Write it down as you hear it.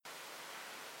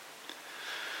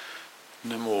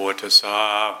Namo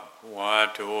tassa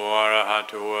bhagavato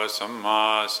arahato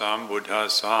samma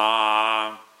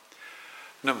sambuddhassa.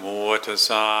 Namo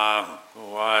tassa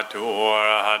bhagavato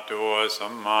arahato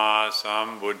samma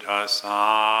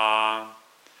sambuddhassa.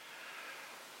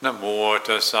 Namo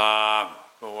tassa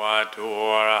bhagavato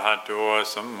arahato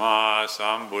samma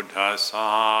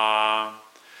sambuddhassa.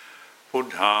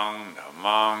 Buddhaṃ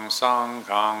dhammāṃ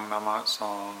sanghaṃ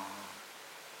namassāmi.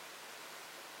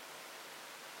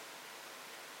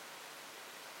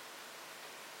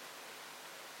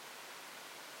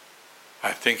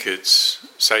 I think it's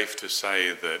safe to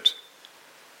say that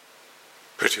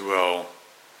pretty well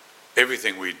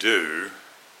everything we do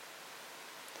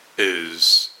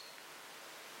is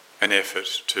an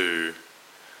effort to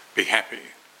be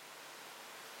happy.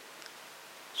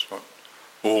 It's what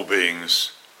all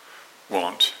beings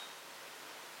want,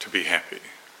 to be happy.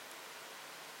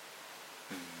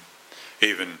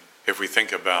 Even if we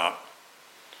think about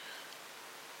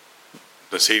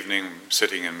this evening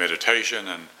sitting in meditation,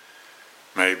 and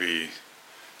maybe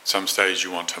at some stage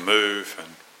you want to move,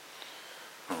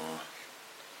 or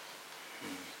you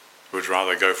would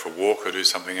rather go for a walk or do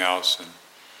something else,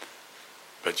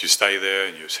 but you stay there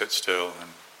and you sit still, and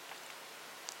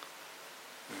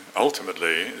ultimately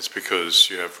it's because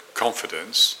you have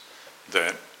confidence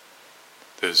that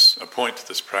there's a point to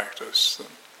this practice, that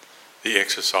the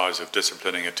exercise of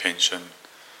disciplining attention,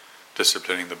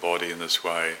 disciplining the body in this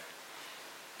way,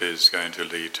 is going to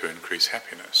lead to increased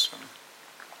happiness.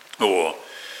 Or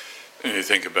you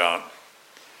think about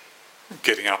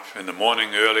getting up in the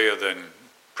morning earlier than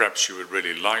perhaps you would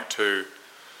really like to.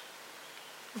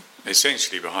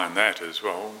 Essentially behind that is,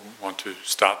 well, want to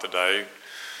start the day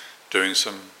doing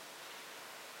some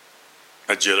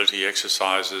agility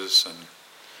exercises and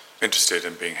interested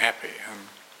in being happy.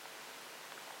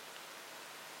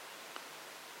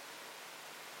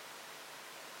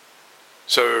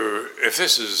 So if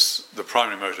this is the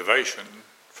primary motivation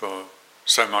for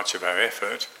so much of our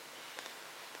effort,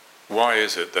 why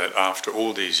is it that after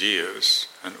all these years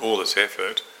and all this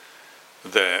effort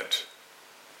that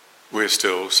we're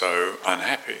still so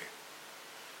unhappy?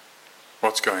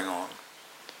 What's going on?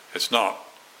 It's not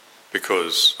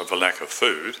because of a lack of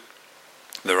food.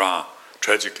 There are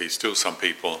tragically still some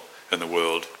people in the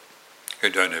world who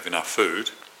don't have enough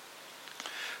food,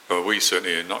 but we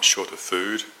certainly are not short of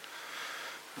food.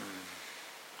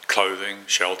 Clothing,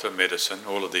 shelter, medicine,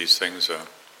 all of these things are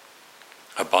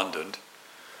abundant.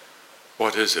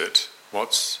 What is it?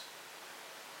 What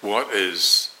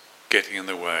is getting in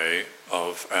the way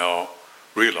of our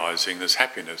realizing this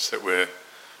happiness that we're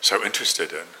so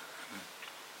interested in?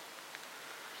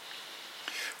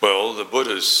 Well, the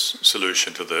Buddha's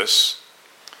solution to this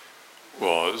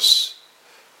was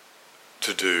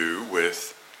to do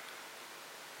with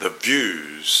the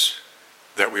views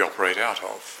that we operate out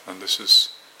of, and this is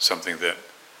something that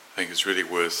I think is really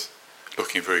worth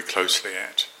looking very closely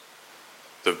at.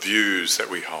 The views that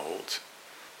we hold.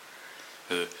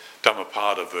 The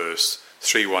Dhammapada verse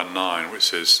 319, which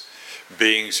says,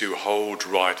 beings who hold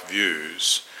right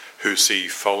views, who see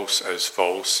false as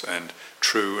false and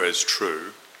true as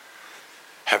true,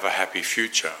 have a happy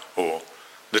future, or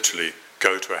literally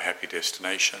go to a happy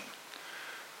destination.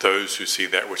 Those who see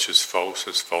that which is false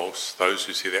as false, those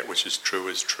who see that which is true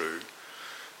as true,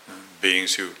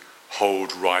 beings who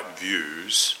hold right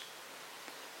views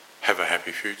have a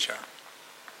happy future.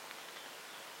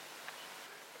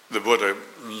 The Buddha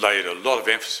laid a lot of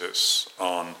emphasis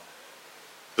on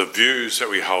the views that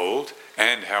we hold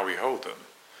and how we hold them,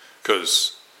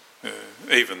 because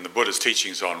even the Buddha's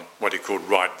teachings on what he called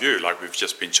right view, like we've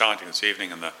just been chanting this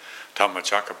evening in the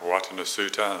Dhammacakkappavattana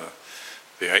Sutta,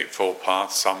 the Eightfold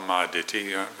Path, Samma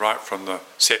Ditthi, right from the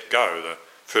set-go, the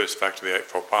first factor of the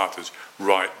Eightfold Path is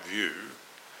right view,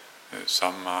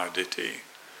 Samma Ditthi,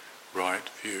 right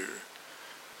view.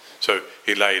 So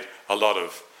he laid a lot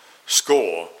of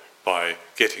score by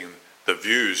getting the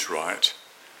views right,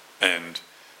 and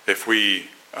if we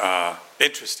are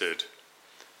interested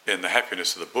in the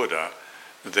happiness of the Buddha,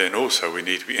 then also we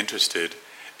need to be interested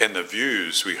in the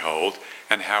views we hold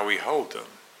and how we hold them.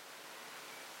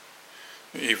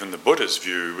 Even the Buddha's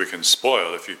view we can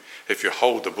spoil if you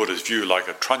hold the Buddha's view like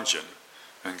a truncheon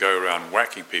and go around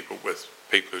whacking people with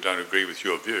people who don't agree with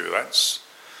your view. That's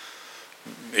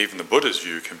even the Buddha's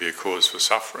view can be a cause for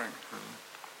suffering.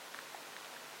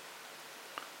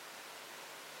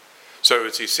 So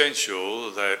it's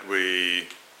essential that we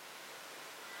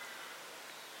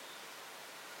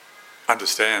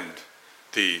understand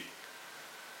the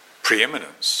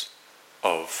preeminence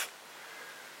of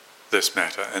this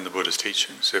matter in the Buddha's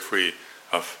teachings. If we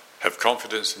have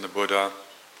confidence in the Buddha,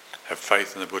 have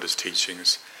faith in the Buddha's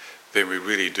teachings, then we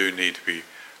really do need to be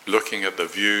looking at the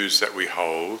views that we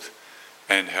hold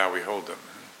and how we hold them.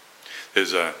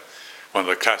 There's one of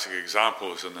the classic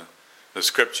examples in the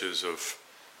scriptures of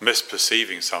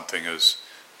misperceiving something is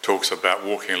talks about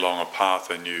walking along a path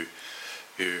and you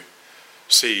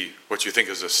see what you think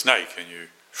is a snake and you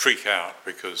freak out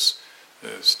because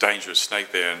there's a dangerous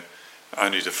snake there, and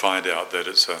only to find out that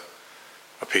it's a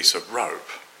piece of rope.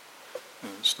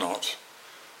 And it's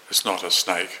not a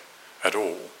snake at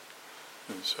all.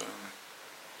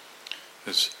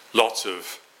 There's lots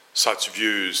of such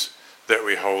views that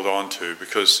we hold on to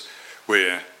because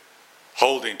we're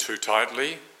holding too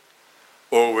tightly,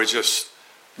 or we're just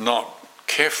not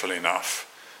careful enough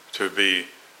to be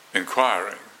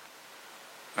inquiring.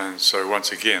 And so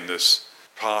once again, this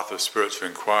path of spiritual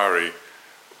inquiry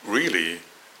really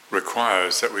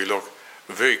requires that we look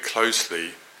very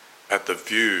closely at the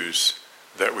views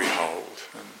that we hold.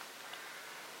 And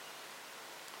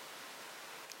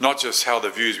not just how the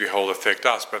views we hold affect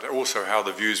us, but also how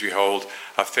the views we hold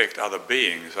affect other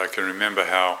beings. I can remember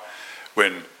how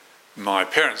when my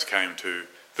parents came to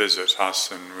visit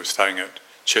us and were staying at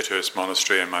Chithurst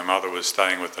Monastery, and my mother was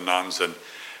staying with the nuns,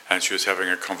 and she was having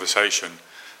a conversation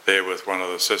there with one of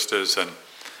the sisters,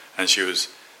 and she was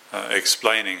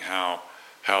explaining how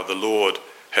the Lord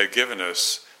had given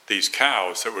us these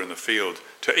cows that were in the field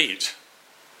to eat,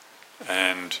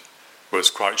 and was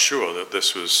quite sure that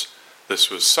this was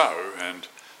so, and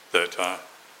that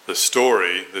the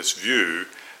story, this view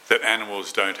that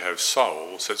animals don't have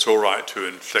souls, it's all right to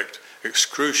inflict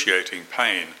excruciating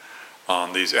pain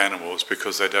on these animals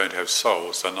because they don't have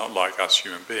souls, they're not like us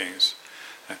human beings.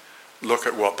 Look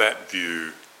at what that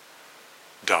view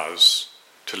does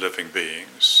to living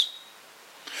beings.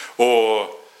 Or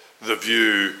the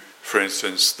view, for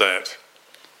instance, that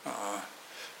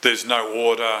there's no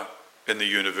order in the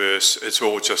universe, it's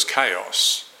all just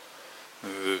chaos.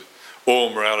 All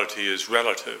morality is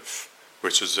relative,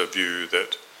 which is a view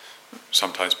that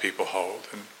sometimes people hold.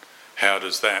 And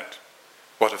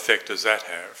what effect does that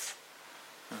have?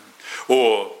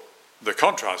 Or the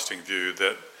contrasting view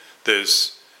that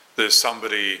there's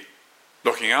somebody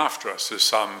looking after us, there's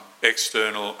some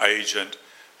external agent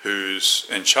who's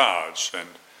in charge and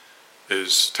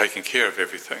is taking care of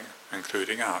everything,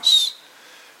 including us.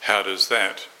 How does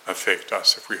that affect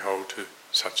us if we hold to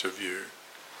such a view?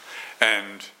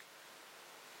 And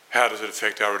how does it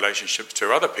affect our relationships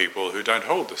to other people who don't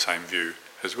hold the same view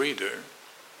as we do?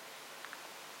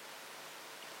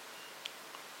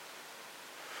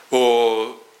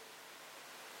 Or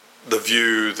the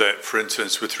view that, for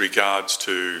instance, with regards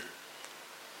to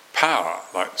power,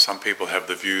 like some people have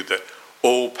the view that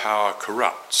all power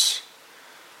corrupts.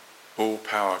 All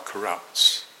power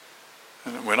corrupts.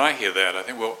 And when I hear that, I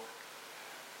think, well,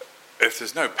 if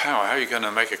there's no power, how are you going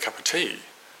to make a cup of tea?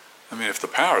 I mean, if the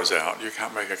power is out, you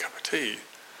can't make a cup of tea.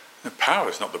 The power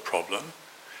is not the problem.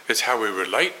 It's how we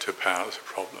relate to power that's a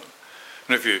problem.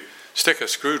 And if you stick a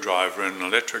screwdriver in an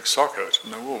electric socket,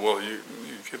 and you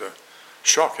get a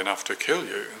shock enough to kill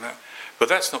you. But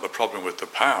that's not the problem with the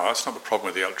power. That's not the problem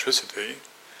with the electricity.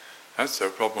 That's the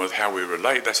problem with how we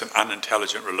relate. That's an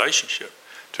unintelligent relationship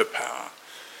to power.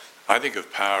 I think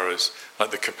of power as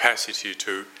like the capacity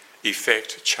to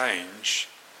effect change.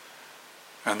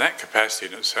 And that capacity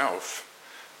in itself,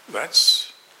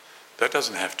 that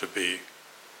doesn't have to be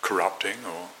corrupting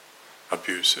or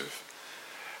abusive.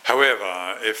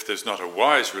 However, if there's not a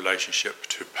wise relationship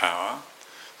to power,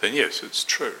 then yes, it's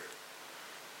true.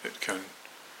 It can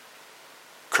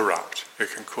corrupt, it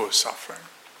can cause suffering.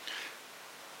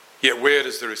 Yet where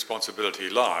does the responsibility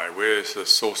lie? Where is the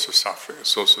source of suffering? The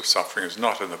source of suffering is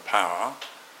not in the power.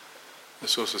 The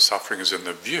source of suffering is in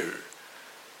the view.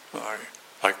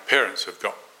 Like parents have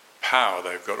got power,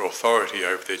 they've got authority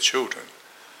over their children.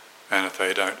 And if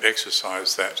they don't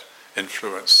exercise that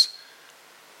influence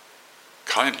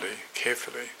kindly,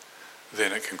 carefully,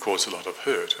 then it can cause a lot of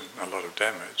hurt and a lot of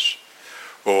damage.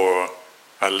 Or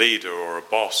a leader or a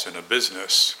boss in a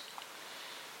business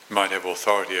might have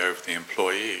authority over the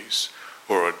employees,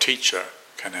 or a teacher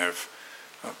can have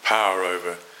power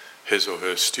over his or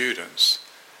her students.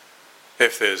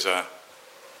 If there's a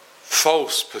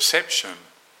false perception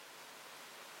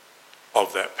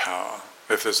of that power,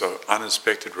 if there's an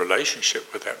uninspected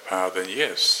relationship with that power, then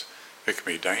yes, it can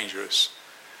be dangerous.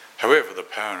 However, the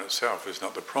power in itself is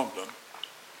not the problem.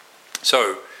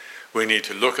 So we need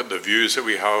to look at the views that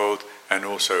we hold and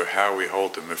also how we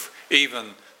hold them. If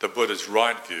even the Buddha's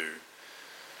right view,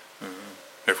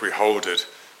 if we hold it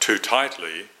too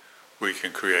tightly, we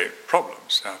can create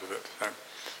problems out of it. So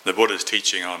the Buddha's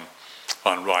teaching on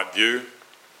right view,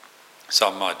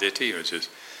 Sammaditthi, which is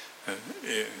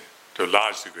to a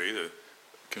large degree, that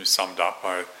can be summed up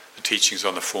by the teachings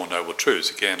on the Four Noble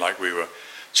Truths. Again, like we were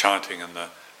chanting in the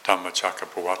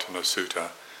Dhammacakkappavattana Sutta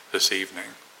this evening.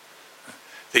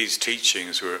 These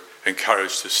teachings we're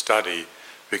encouraged to study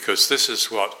because this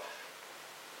is what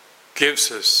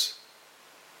gives us,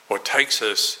 what takes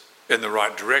us in the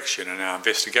right direction in our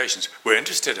investigations. We're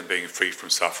interested in being free from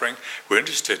suffering. We're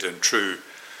interested in true,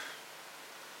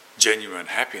 genuine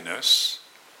happiness.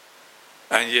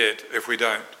 And yet, if we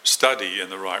don't study in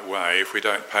the right way, if we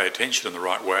don't pay attention in the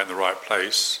right way, in the right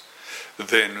place,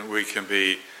 then we can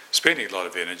be spending a lot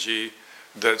of energy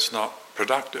that's not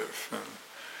productive.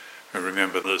 I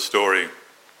remember the story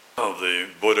of the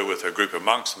Buddha with a group of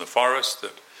monks in the forest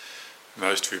that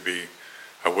most of you be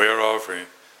aware of.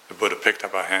 The Buddha picked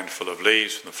up a handful of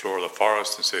leaves from the floor of the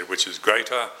forest and said, which is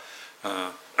greater,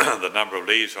 the number of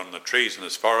leaves on the trees in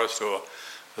this forest or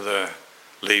the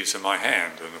leaves in my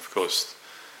hand? And of course,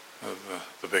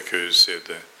 the bhikkhus said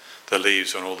the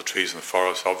leaves on all the trees in the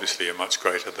forest obviously are much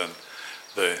greater than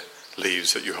the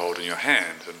leaves that you hold in your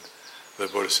hand. And the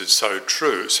Buddha said, so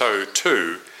true, so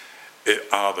too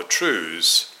are the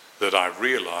truths that I've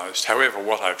realized. However,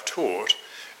 what I've taught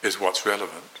is what's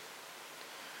relevant.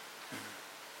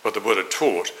 What the Buddha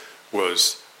taught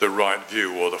was the right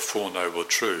view, or the Four Noble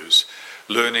Truths.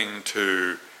 Learning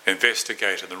to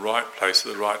investigate in the right place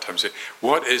at the right time. Say,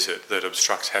 what is it that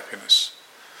obstructs happiness?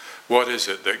 What is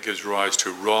it that gives rise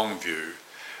to wrong view,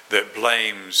 that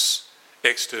blames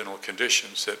external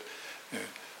conditions, that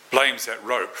blames that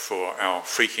rope for our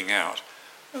freaking out?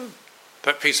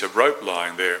 That piece of rope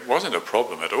lying there wasn't a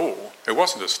problem at all. It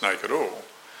wasn't a snake at all.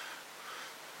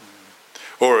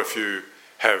 Or if you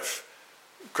have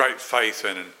great faith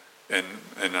in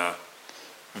a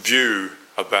view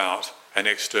about an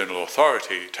external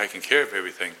authority taking care of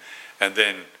everything, and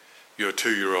then your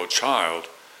 2-year-old child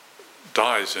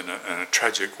dies in a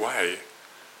tragic way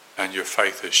and your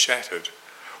faith is shattered,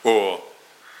 or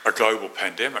a global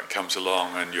pandemic comes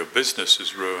along and your business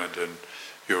is ruined and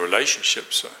your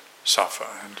relationships suffer,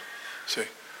 and see,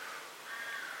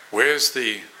 where's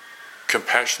the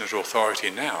compassionate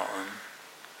authority now? And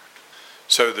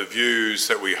so the views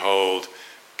that we hold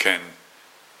can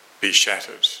be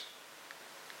shattered.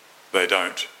 They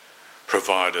don't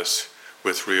provide us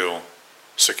with real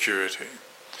security.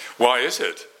 Why is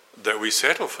it that we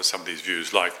settle for some of these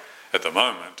views? Like at the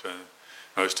moment,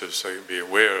 most of us will be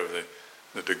aware of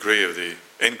the degree of the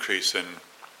increase in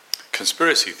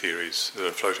conspiracy theories that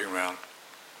are floating around.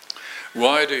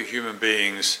 Why do human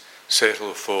beings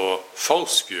settle for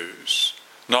false views,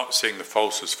 not seeing the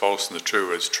false as false and the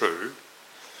true as true,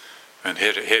 and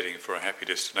heading for a happy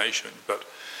destination, but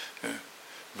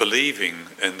believing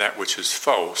in that which is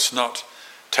false, not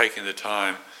taking the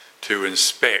time to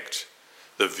inspect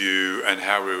the view and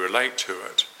how we relate to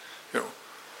it?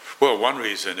 Well, one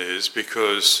reason is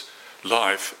because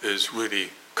life is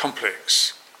really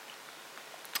complex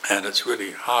and it's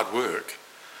really hard work.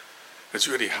 It's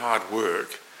really hard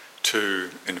work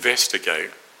to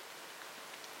investigate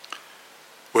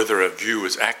whether a view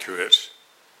is accurate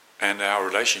and our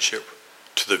relationship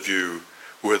to the view,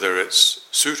 whether it's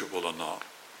suitable or not.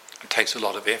 It takes a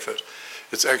lot of effort.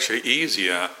 It's actually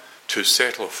easier to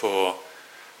settle for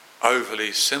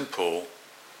overly simple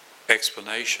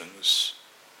explanations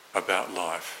about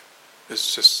life.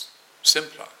 It's just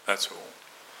simpler, that's all.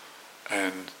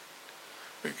 And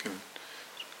we can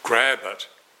grab at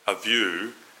a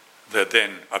view that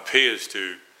then appears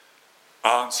to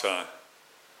answer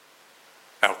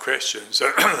our questions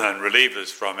and relieve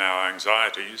us from our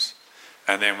anxieties,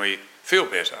 and then we feel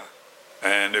better.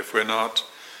 And if we're not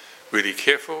really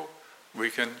careful, we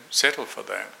can settle for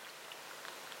that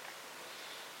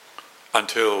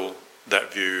until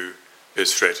that view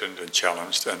is threatened and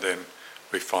challenged, and then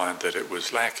we find that it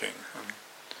was lacking.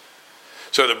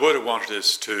 So the Buddha wanted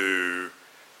us to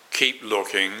keep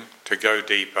looking, to go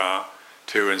deeper,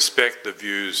 to inspect the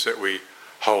views that we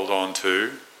hold on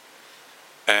to,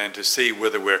 and to see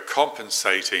whether we're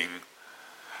compensating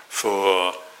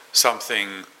for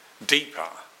something deeper,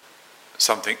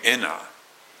 something inner,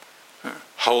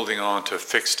 holding on to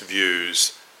fixed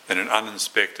views in an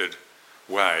uninspected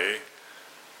way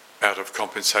out of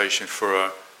compensation for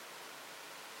an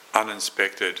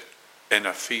uninspected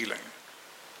inner feeling.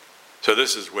 So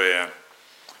this is where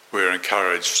we're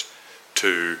encouraged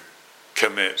to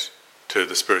commit to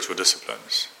the spiritual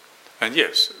disciplines. And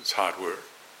yes, it's hard work.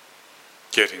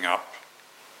 Getting up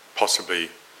possibly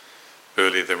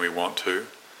earlier than we want to,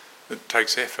 it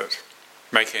takes effort.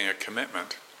 Making a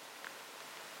commitment,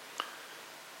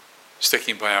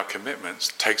 sticking by our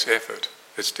commitments takes effort.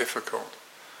 It's difficult.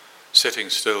 Sitting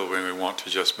still when we want to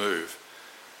just move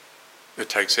It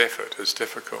takes effort, it's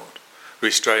difficult.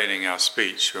 Restraining our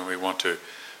speech when we want to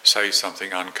say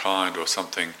something unkind or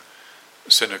something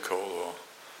cynical or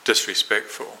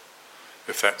disrespectful,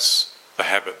 if that's the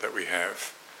habit that we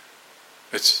have.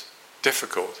 It's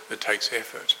difficult, it takes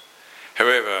effort.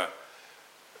 However,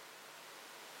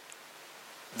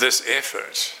 this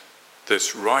effort,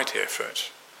 this right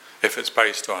effort, if it's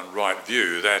based on right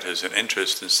view, that is an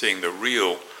interest in seeing the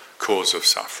real cause of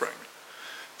suffering,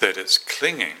 that it's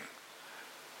clinging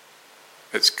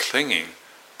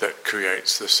that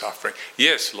creates the suffering.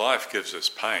 Yes, life gives us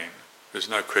pain, there's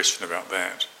no question about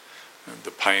that. And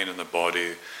the pain in the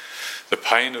body, the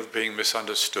pain of being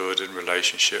misunderstood in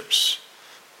relationships,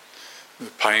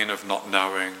 the pain of not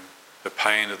knowing, the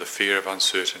pain of the fear of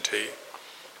uncertainty.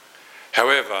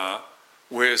 However,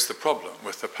 where's the problem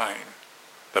with the pain?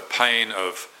 The pain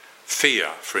of fear,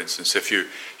 for instance. If you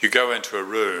go into a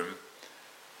room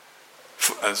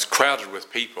and it's crowded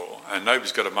with people and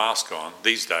nobody's got a mask on,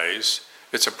 these days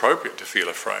it's appropriate to feel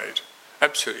afraid.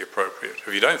 Absolutely appropriate.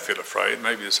 If you don't feel afraid,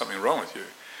 maybe there's something wrong with you.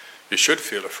 You should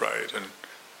feel afraid and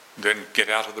then get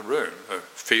out of the room.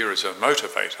 Fear is a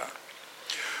motivator.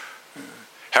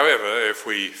 However, if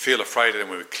we feel afraid and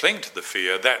we cling to the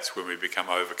fear, that's when we become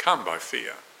overcome by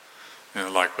fear.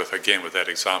 Like with that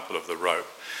example of the rope.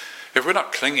 If we're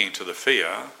not clinging to the fear,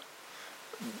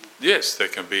 yes, there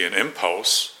can be an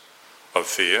impulse of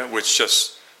fear which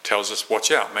just tells us,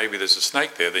 watch out, maybe there's a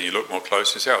snake there. Then you look more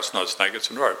closely and say, oh, it's not a snake,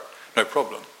 it's a rope. No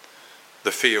problem.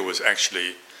 The fear was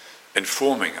actually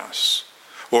informing us.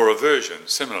 Or aversion,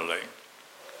 similarly.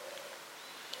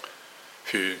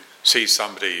 If you see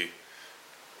somebody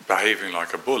behaving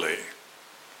like a bully,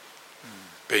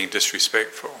 being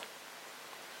disrespectful,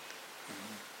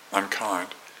 unkind,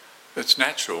 it's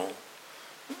natural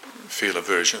to feel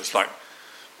aversion. It's like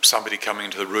somebody coming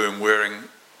into the room wearing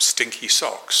stinky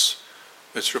socks.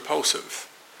 It's repulsive,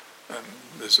 and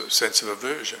there's a sense of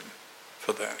aversion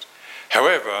for that.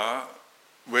 However,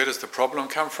 where does the problem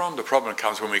come from? The problem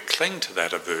comes when we cling to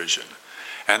that aversion,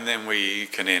 and then we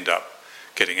can end up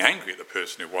getting angry at the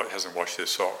person who hasn't washed their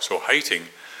socks, or hating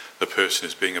the person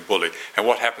who's being a bully. And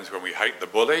what happens when we hate the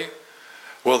bully?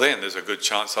 Well, then there's a good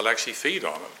chance they'll actually feed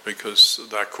on it because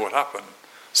they're caught up in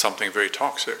something very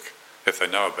toxic if they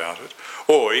know about it.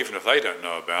 Or even if they don't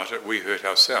know about it, we hurt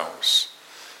ourselves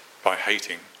by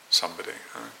hating somebody.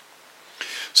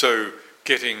 So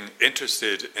getting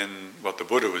interested in what the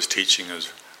Buddha was teaching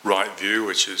as right view,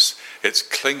 which is it's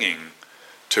clinging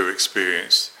to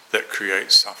experience that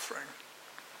creates suffering,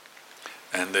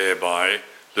 and thereby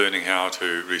learning how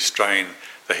to restrain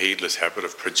the heedless habit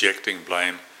of projecting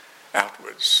blame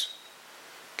outwards,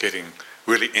 getting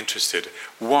really interested.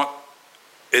 What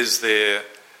is there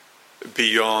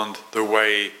beyond the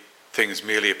way things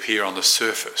merely appear on the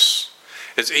surface?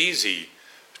 It's easy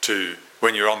to,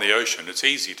 when you're on the ocean, it's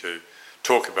easy to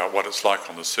talk about what it's like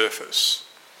on the surface.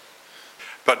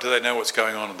 But do they know what's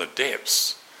going on in the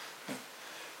depths?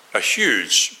 A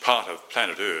huge part of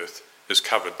planet Earth is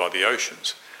covered by the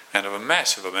oceans, and a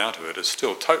massive amount of it is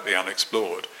still totally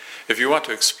unexplored. If you want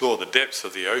to explore the depths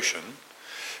of the ocean,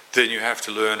 then you have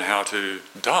to learn how to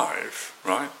dive,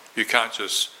 right? You can't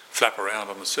just flap around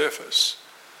on the surface.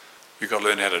 You've got to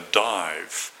learn how to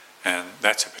dive, and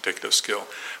that's a particular skill.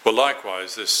 Well,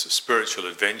 likewise, this spiritual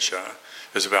adventure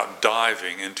is about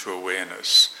diving into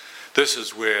awareness. This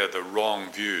is where the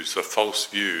wrong views, the false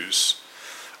views,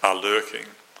 are lurking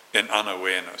in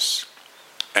unawareness.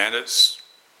 And it's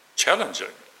challenging.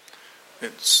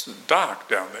 It's dark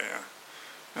down there,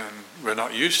 and we're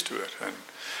not used to it.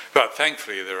 But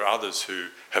thankfully there are others who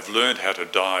have learned how to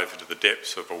dive into the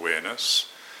depths of awareness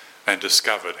and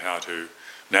discovered how to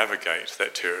navigate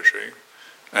that territory,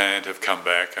 and have come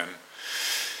back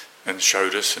and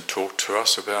showed us and talked to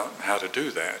us about how to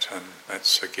do that. And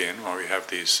that's again why we have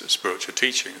these spiritual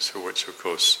teachings, for which of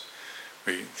course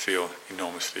we feel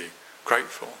enormously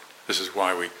grateful. This is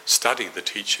why we study the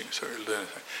teachings, so we learn.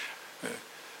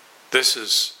 This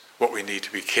is what we need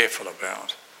to be careful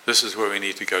about. This is where we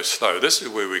need to go slow. This is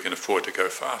where we can afford to go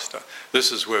faster.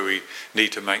 This is where we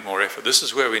need to make more effort. This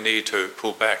is where we need to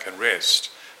pull back and rest.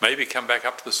 Maybe come back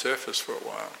up to the surface for a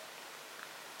while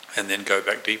and then go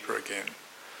back deeper again.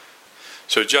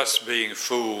 So just being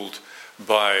fooled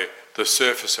by the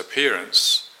surface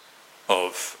appearance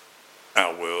of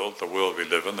our world, the world we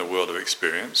live in, the world of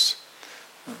experience,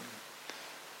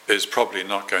 is probably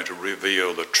not going to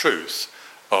reveal the truth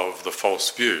of the false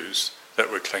views that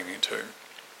we're clinging to.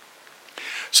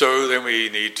 So then we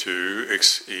need to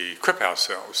equip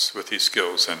ourselves with these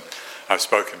skills. And I've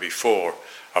spoken before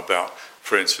about,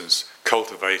 for instance,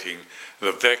 cultivating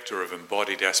the vector of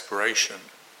embodied aspiration.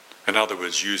 In other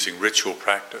words, using ritual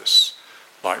practice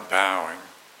like bowing,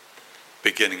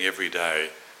 beginning every day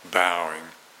bowing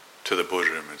to the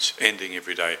Buddha image, ending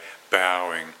every day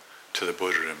bowing to the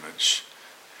Buddha image.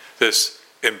 This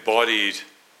embodied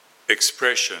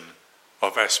expression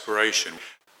of aspiration.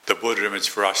 The Buddha image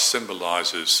for us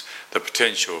symbolises the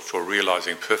potential for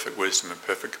realising perfect wisdom and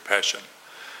perfect compassion,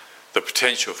 the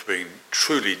potential for being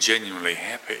truly, genuinely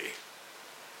happy.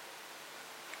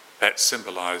 That's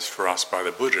symbolised for us by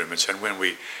the Buddha image, and when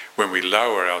we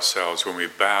lower ourselves, when we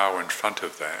bow in front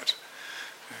of that,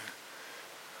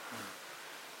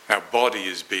 our body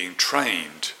is being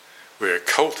trained. We're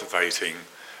cultivating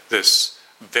this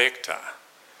vector,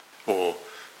 or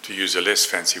to use a less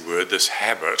fancy word, this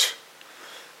habit,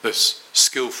 this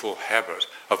skillful habit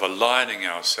of aligning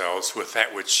ourselves with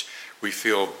that which we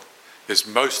feel is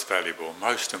most valuable,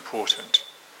 most important.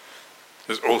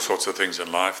 There's all sorts of things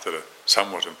in life that are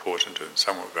somewhat important and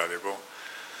somewhat valuable.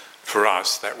 For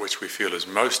us, that which we feel is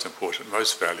most important,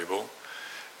 most valuable,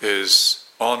 is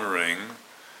honouring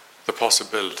the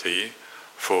possibility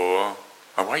for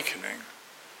awakening.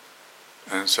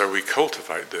 And so we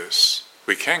cultivate this.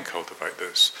 We can cultivate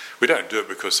this. We don't do it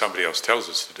because somebody else tells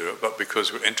us to do it, but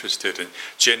because we're interested in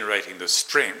generating the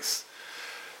strength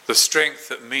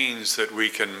that means that we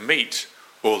can meet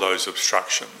all those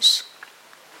obstructions,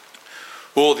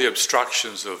 all the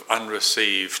obstructions of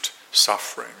unreceived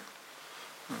suffering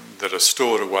that are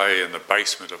stored away in the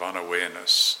basement of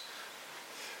unawareness.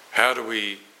 How do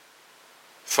we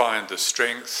find the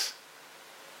strength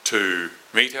to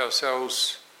meet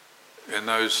ourselves in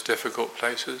those difficult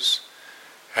places?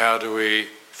 How do we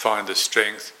find the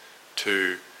strength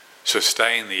to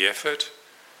sustain the effort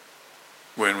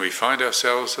when we find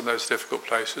ourselves in those difficult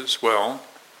places? Well,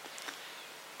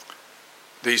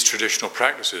 these traditional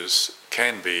practices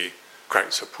can be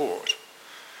great support.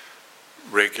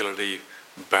 Regularly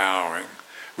bowing,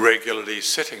 regularly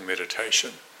sitting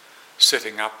meditation,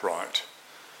 sitting upright,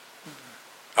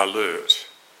 alert,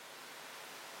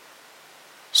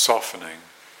 softening,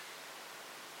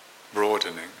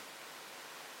 broadening,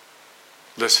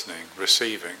 listening,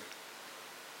 receiving,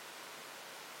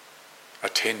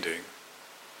 attending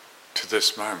to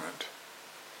this moment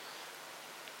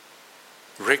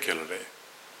regularly.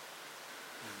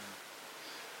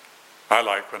 I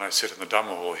like when I sit in the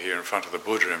Dhamma hall here in front of the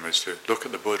Buddha image to look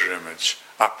at the Buddha image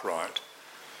upright,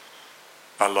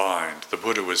 aligned. The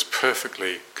Buddha was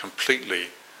perfectly, completely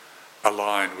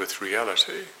aligned with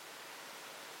reality.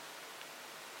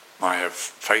 I have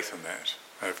faith in that.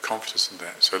 I have confidence in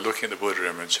that. So looking at the Buddha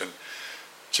image and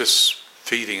just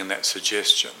feeding in that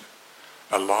suggestion,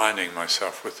 aligning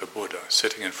myself with the Buddha,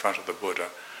 sitting in front of the Buddha,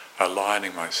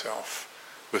 aligning myself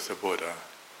with the Buddha,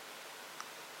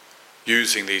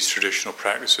 using these traditional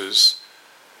practices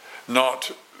not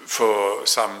for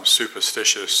some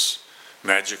superstitious,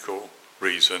 magical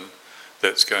reason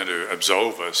that's going to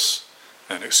absolve us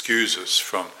and excuse us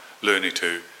from learning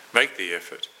to make the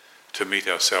effort to meet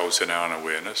ourselves in our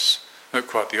unawareness. No,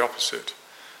 quite the opposite.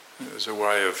 There's a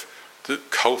way of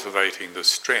cultivating the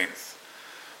strength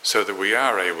so that we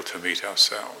are able to meet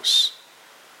ourselves.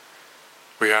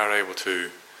 We are able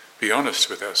to be honest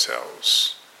with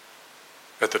ourselves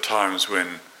at the times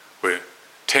when we're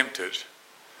tempted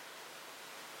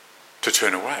to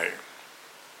turn away.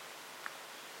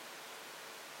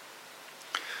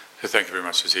 So thank you very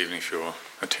much this evening for your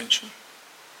attention.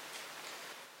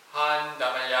 หันต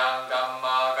มยังกัมม